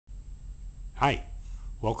Hi,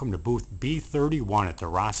 welcome to booth B31 at the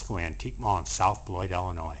Roscoe Antique Mall in South Beloit,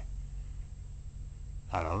 Illinois.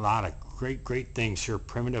 Got a lot of great things here.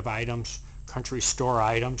 Primitive items, country store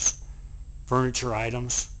items, furniture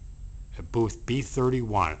items at booth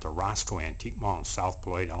B31 at the Roscoe Antique Mall in South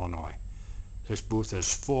Beloit, Illinois. This booth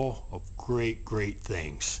is full of great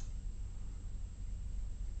things.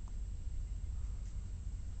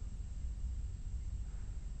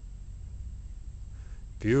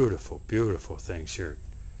 Beautiful things here.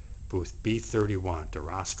 Booth B31 at the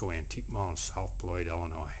Roscoe Antique Mall in South Beloit,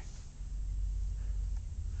 Illinois.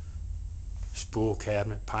 Spool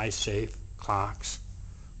cabinet, pie safe, clocks,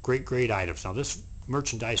 great items. Now this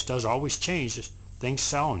merchandise does always change. Things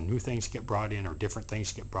sell and new things get brought in, or different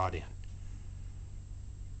things get brought in.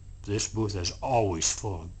 This booth is always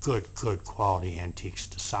full of good quality antiques.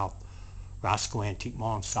 The South Roscoe Antique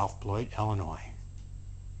Mall in South Beloit, Illinois.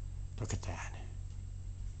 Look at that.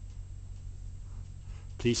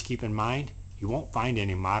 Please keep in mind, you won't find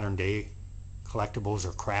any modern day collectibles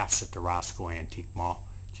or crafts at the Roscoe Antique Mall.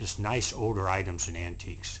 Just nice older items and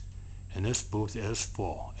antiques. And this booth is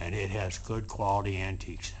full, and it has good quality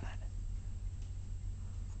antiques in it.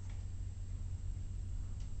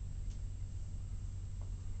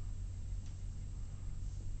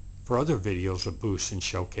 For other videos of booths and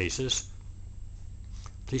showcases,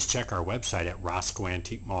 please check our website at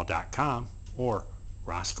roscoeantiquemall.com or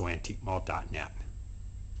roscoeantiquemall.net.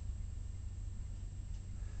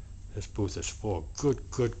 This booth is full of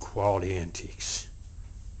good quality antiques.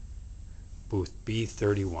 Booth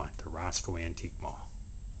B31, the Roscoe Antique Mall.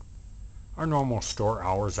 Our normal store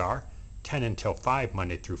hours are 10 until 5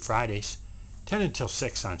 Monday through Fridays, 10 until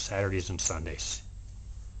 6 on Saturdays and Sundays.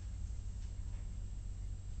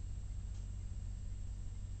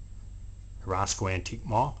 The Roscoe Antique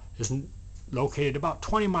Mall is located about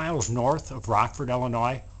 20 miles north of Rockford,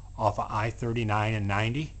 Illinois, off of I-39 and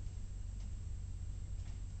 90.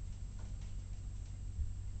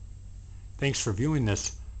 Thanks for viewing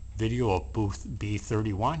this video of booth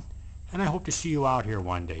B31, and I hope to see you out here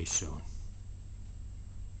one day soon.